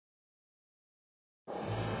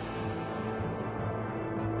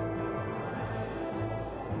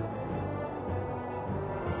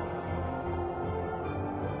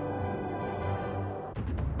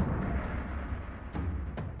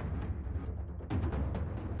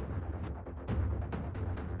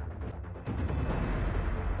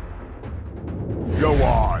Go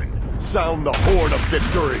on. Sound the horn of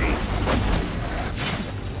victory.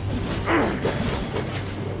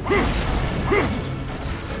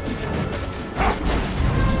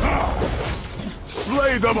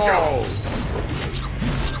 Slay them all!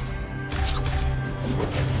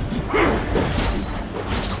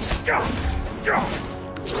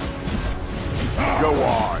 Go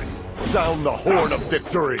on. Sound the horn of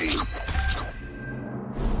victory.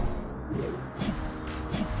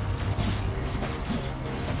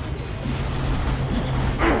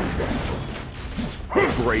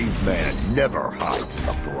 A brave man never hides in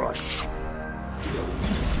the brush.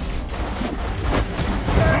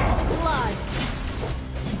 First blood.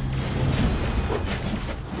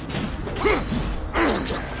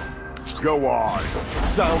 Go on.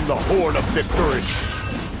 Sound the horn of victory.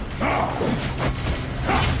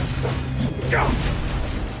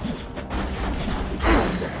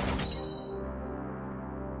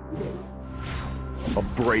 A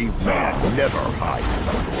brave man never hides in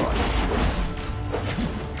the brush.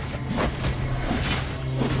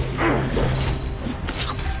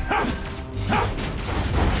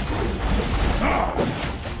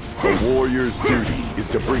 A warrior's duty is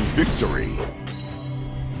to bring victory.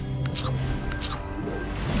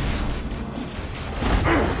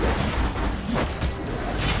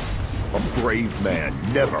 A brave man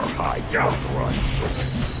never hides in the brush.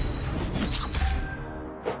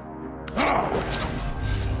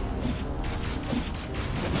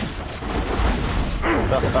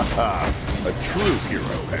 A true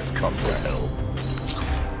hero has come to help.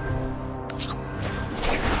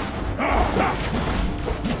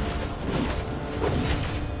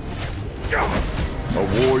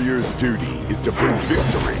 A warrior's duty is to bring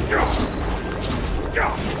victory.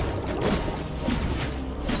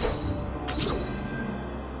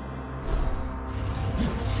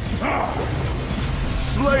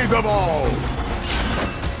 Slay them all!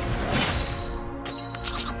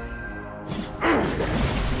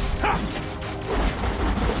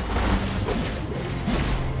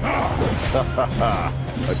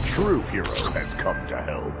 A true hero has come to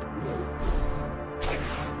help.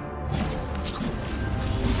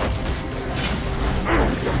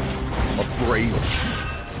 A brave...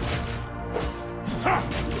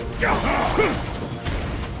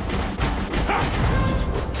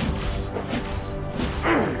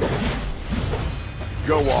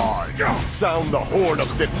 Go on! Sound the horn of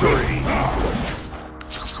victory!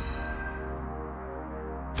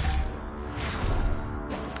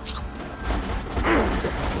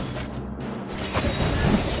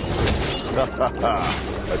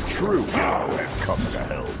 A true hero has come to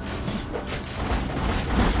help.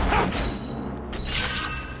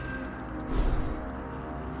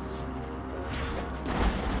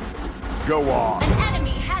 Go on! An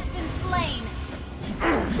enemy has been slain.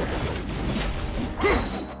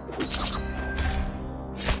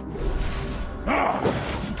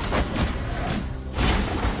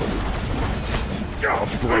 A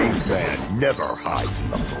brave man never hides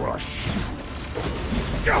in the brush.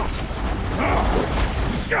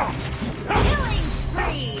 Killing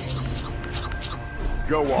spree.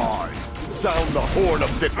 Go on! Sound the horn of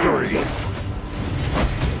victory!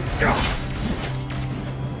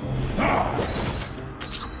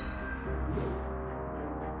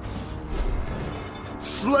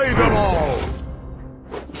 Slay them all!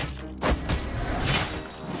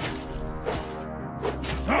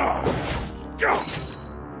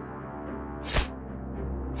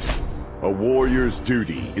 A warrior's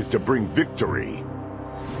duty is to bring victory.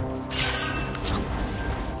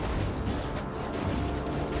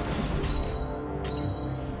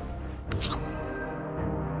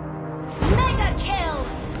 Mega kill.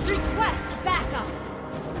 Request backup.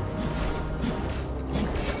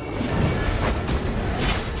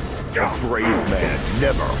 A brave man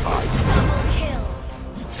never hides. Double kill.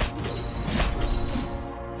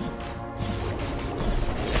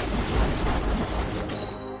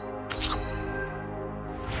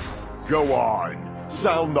 Go on!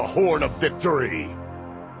 Sound the horn of victory!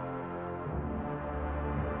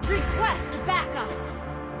 Request backup.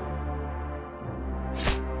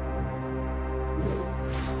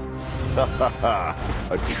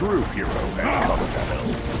 A true hero has come to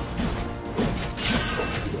help.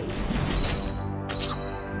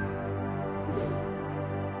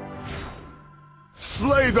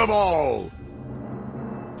 Slay them all!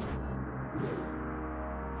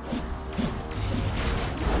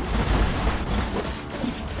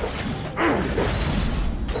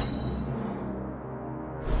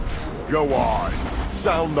 Go on!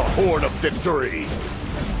 Sound the horn of victory!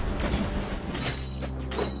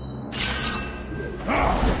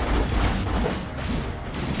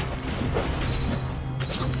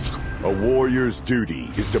 warrior's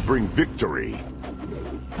duty is to bring victory.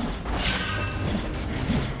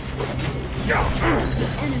 The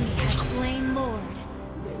enemy has slain Lord.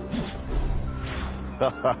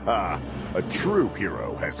 A true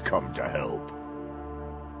hero has come to help.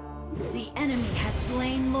 The enemy has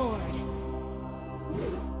slain Lord.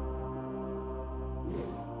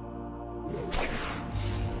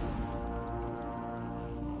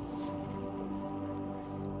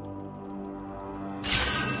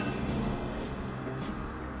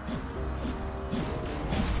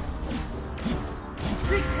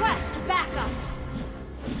 Request backup.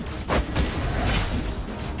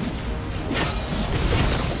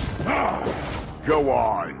 Go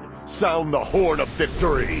on, sound the horn of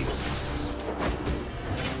victory.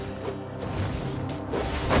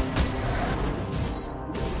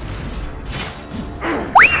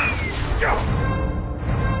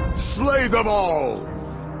 Slay them all!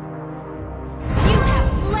 You have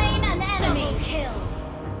slain an enemy. Double kill.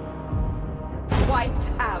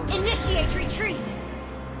 Wiped out. Initiate retreat.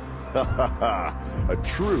 A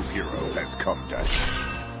true hero has come to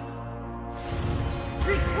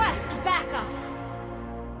Request backup.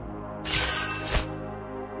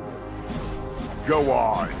 Go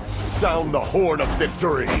on, sound the horn of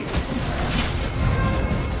victory.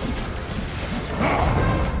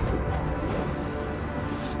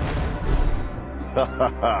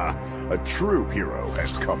 A true hero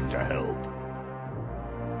has come to help.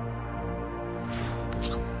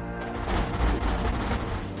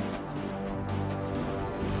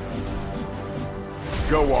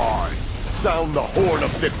 Go on, sound the horn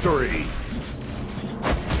of victory.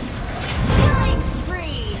 Killing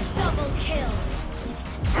spree. Double kill.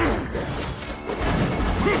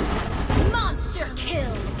 Monster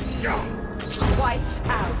kill. Wiped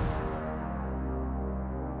out.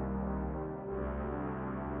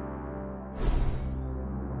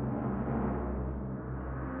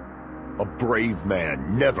 A brave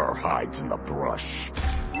man never hides in the brush.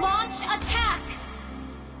 Launch attack.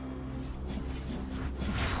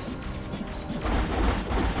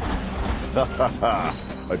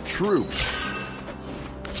 A true.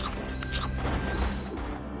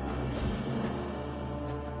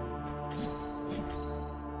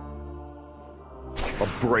 A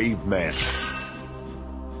brave man.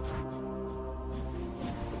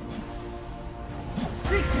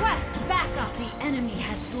 Request backup. The enemy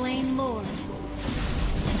has slain Lord.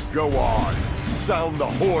 Go on, sound the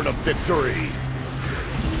horn of victory.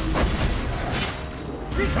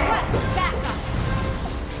 Request backup.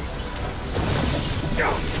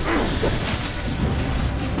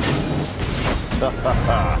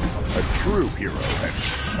 A true hero.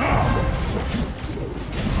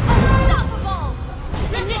 Unstoppable.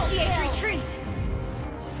 Initiate retreat.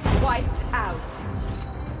 Wiped out.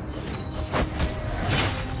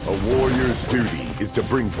 A warrior's duty is to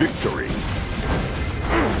bring victory.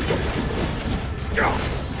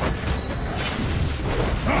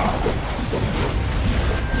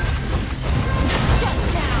 Shut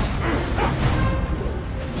down.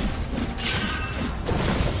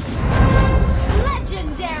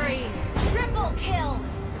 Legendary. Triple kill.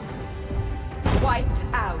 Wiped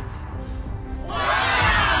out.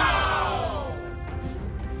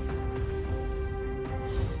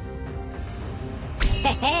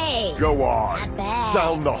 Hey. Go on, Not bad.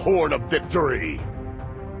 sound the horn of victory.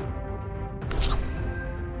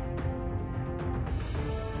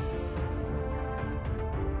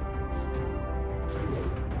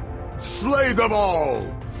 Slay them all!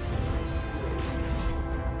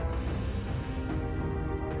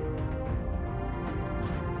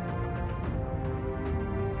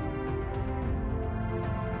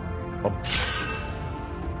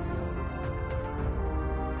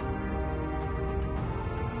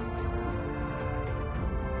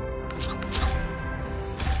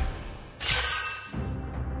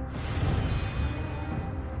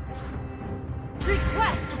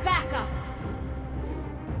 Request backup.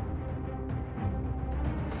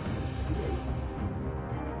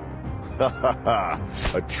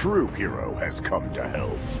 A true hero has come to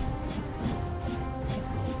help.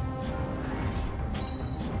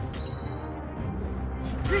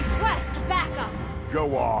 Request backup.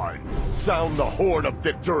 Go on, sound the horn of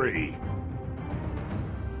victory.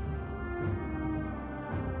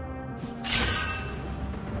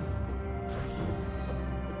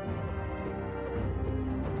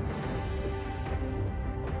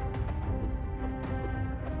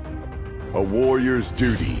 A warrior's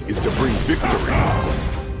duty is to bring victory.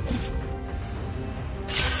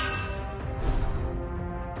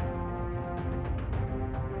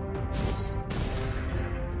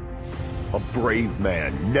 A brave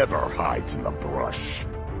man never hides in the brush.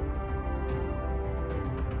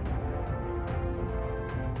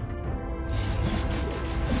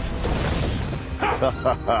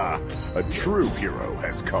 A true hero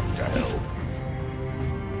has come to help.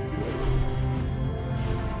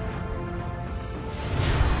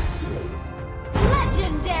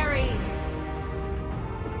 Legendary!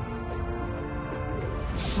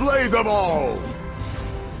 Slay them all!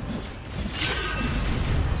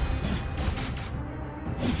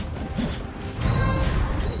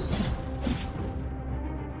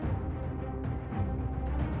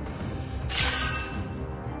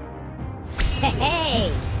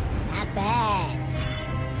 Hey, not bad.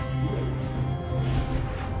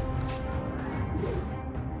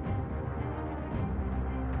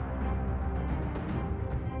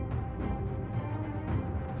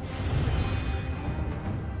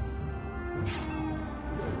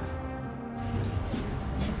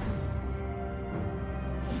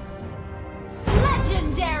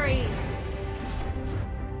 Legendary!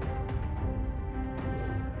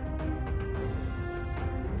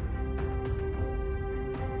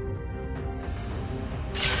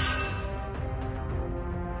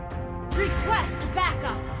 Request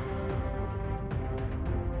backup!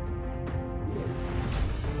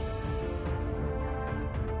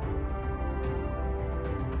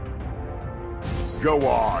 Go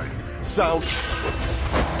on! Sound...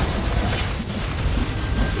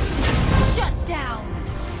 Shut down!